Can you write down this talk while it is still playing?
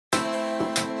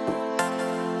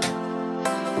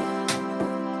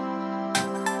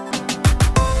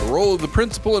role of the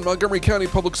principal in Montgomery County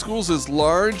Public Schools is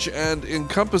large and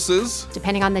encompasses,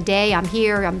 depending on the day, I'm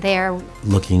here, I'm there.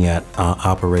 Looking at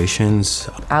operations.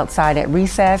 Outside at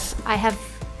recess. I have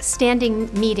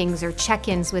standing meetings or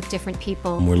check-ins with different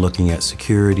people. We're looking at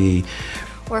security.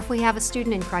 Or if we have a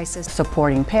student in crisis.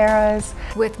 Supporting paras.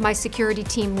 With my security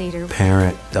team leader.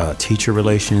 Parent-teacher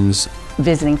relations.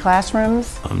 Visiting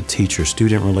classrooms.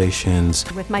 Teacher-student relations.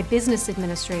 With my business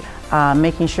administrator.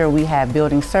 Making sure we have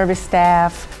building service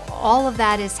staff. All of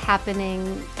that is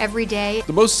happening every day.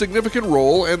 The most significant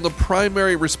role and the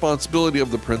primary responsibility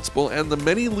of the principal and the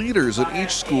many leaders at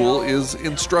each school is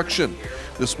instruction.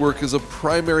 This work is a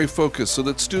primary focus so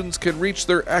that students can reach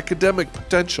their academic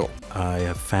potential. I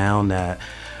have found that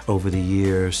over the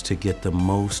years, to get the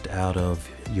most out of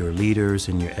your leaders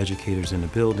and your educators in the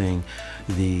building,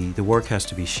 the work has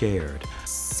to be shared.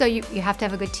 So you have to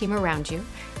have a good team around you.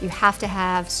 You have to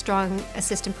have strong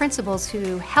assistant principals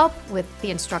who help with the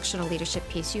instructional leadership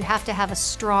piece. You have to have a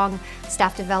strong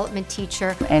staff development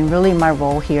teacher. And really my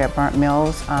role here at Burnt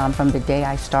Mills from the day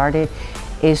I started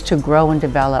is to grow and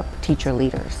develop teacher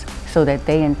leaders so that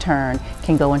they in turn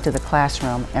can go into the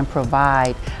classroom and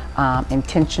provide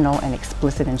intentional and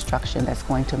explicit instruction that's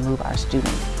going to move our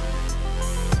students.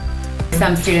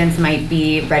 Some students might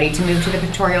be ready to move to the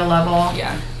pictorial level,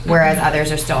 whereas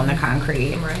others are still in the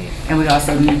concrete. Right. And we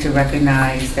also need to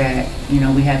recognize that,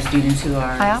 we have students who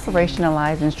are... I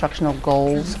operationalize instructional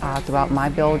goals throughout my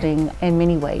building in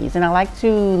many ways, and I like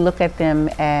to look at them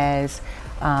as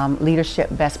leadership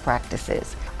best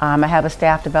practices. I have a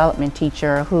staff development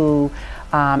teacher who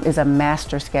is a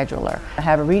master scheduler. I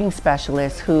have a reading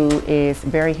specialist who is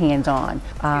very hands-on.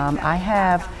 I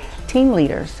have team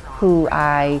leaders who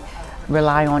I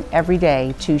rely on every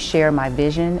day to share my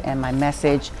vision and my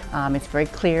message. It's very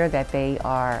clear that they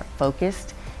are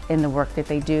focused in the work that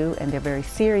they do, and they're very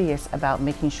serious about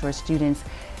making sure students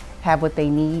have what they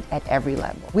need at every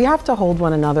level. We have to hold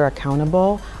one another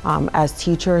accountable as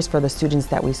teachers for the students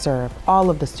that we serve, all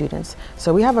of the students.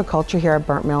 So we have a culture here at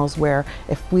Burnt Mills where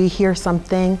if we hear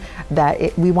something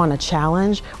that we want to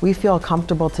challenge, we feel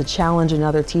comfortable to challenge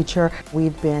another teacher.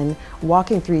 We've been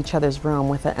walking through each other's room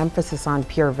with an emphasis on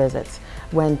peer visits.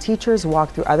 When teachers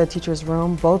walk through other teachers'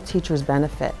 room, both teachers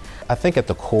benefit. I think at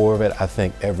the core of it, I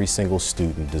think every single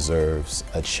student deserves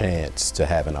a chance to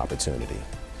have an opportunity.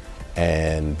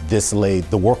 And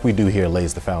the work we do here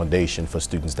lays the foundation for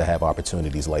students to have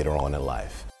opportunities later on in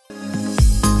life.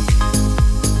 The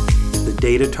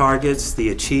data targets,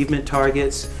 the achievement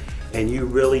targets, and you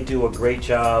really do a great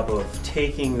job of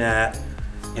taking that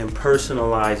and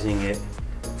personalizing it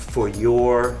for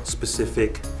your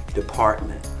specific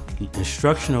department.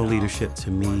 Instructional leadership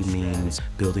to me means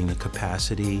building the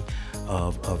capacity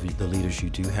of the leaders you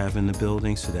do have in the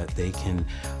building so that they can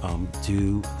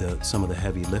do some of the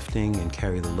heavy lifting and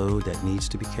carry the load that needs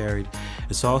to be carried.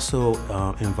 It also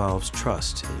involves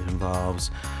trust. It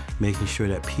involves making sure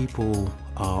that people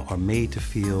are made to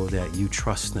feel that you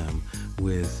trust them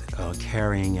with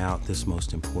carrying out this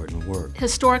most important work.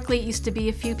 Historically, it used to be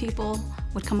a few people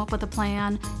would come up with a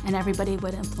plan and everybody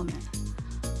would implement.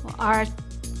 Well, our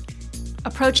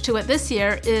approach to it this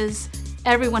year is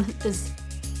everyone is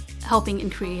helping in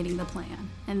creating the plan.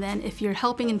 And then if you're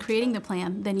helping in creating the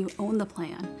plan, then you own the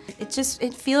plan. It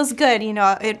feels good,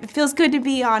 it feels good to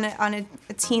be on a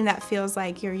team that feels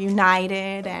like you're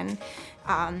united and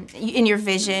in your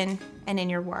vision and in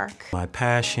your work. My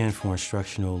passion for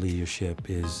instructional leadership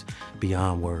is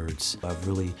beyond words. I've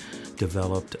really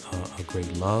developed a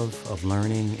great love of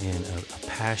learning and a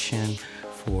passion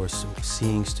for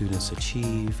seeing students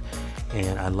achieve,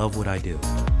 and I love what I do.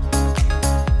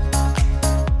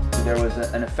 There was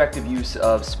an effective use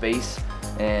of space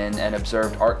in an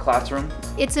observed art classroom.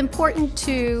 It's important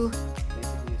to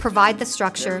provide the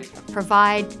structure,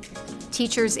 provide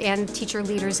teachers and teacher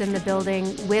leaders in the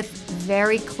building with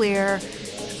very clear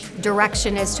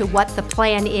direction as to what the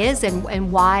plan is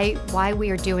and why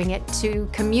we are doing it, to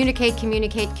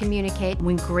communicate.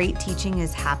 When great teaching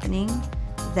is happening,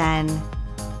 then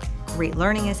great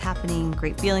learning is happening,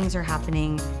 great feelings are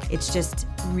happening. It's just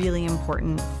really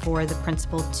important for the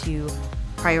principal to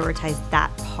prioritize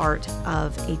that part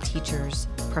of a teacher's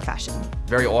profession.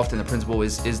 Very often the principal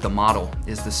is the model,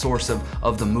 is the source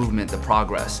of the movement, the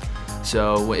progress.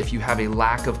 So if you have a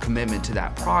lack of commitment to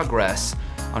that progress,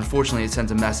 unfortunately it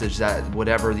sends a message that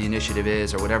whatever the initiative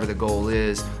is or whatever the goal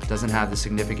is doesn't have the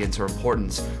significance or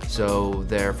importance, so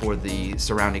therefore the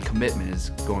surrounding commitment is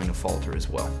going to falter as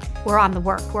well. We're on the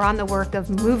work. We're on the work of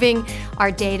moving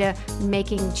our data,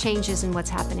 making changes in what's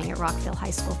happening at Rockville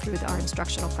High School through our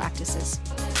instructional practices.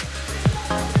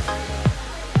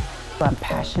 I'm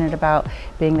passionate about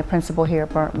being the principal here at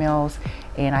Burnt Mills,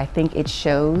 And I think it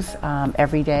shows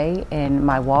every day in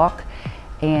my walk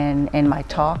and in my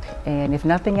talk, and if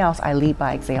nothing else, I lead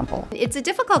by example. It's a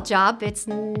difficult job. It's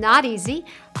not easy,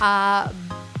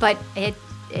 but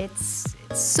it's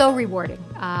so rewarding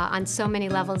on so many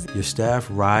levels. Your staff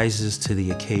rises to the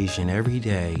occasion every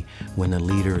day when the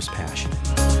leader is passionate.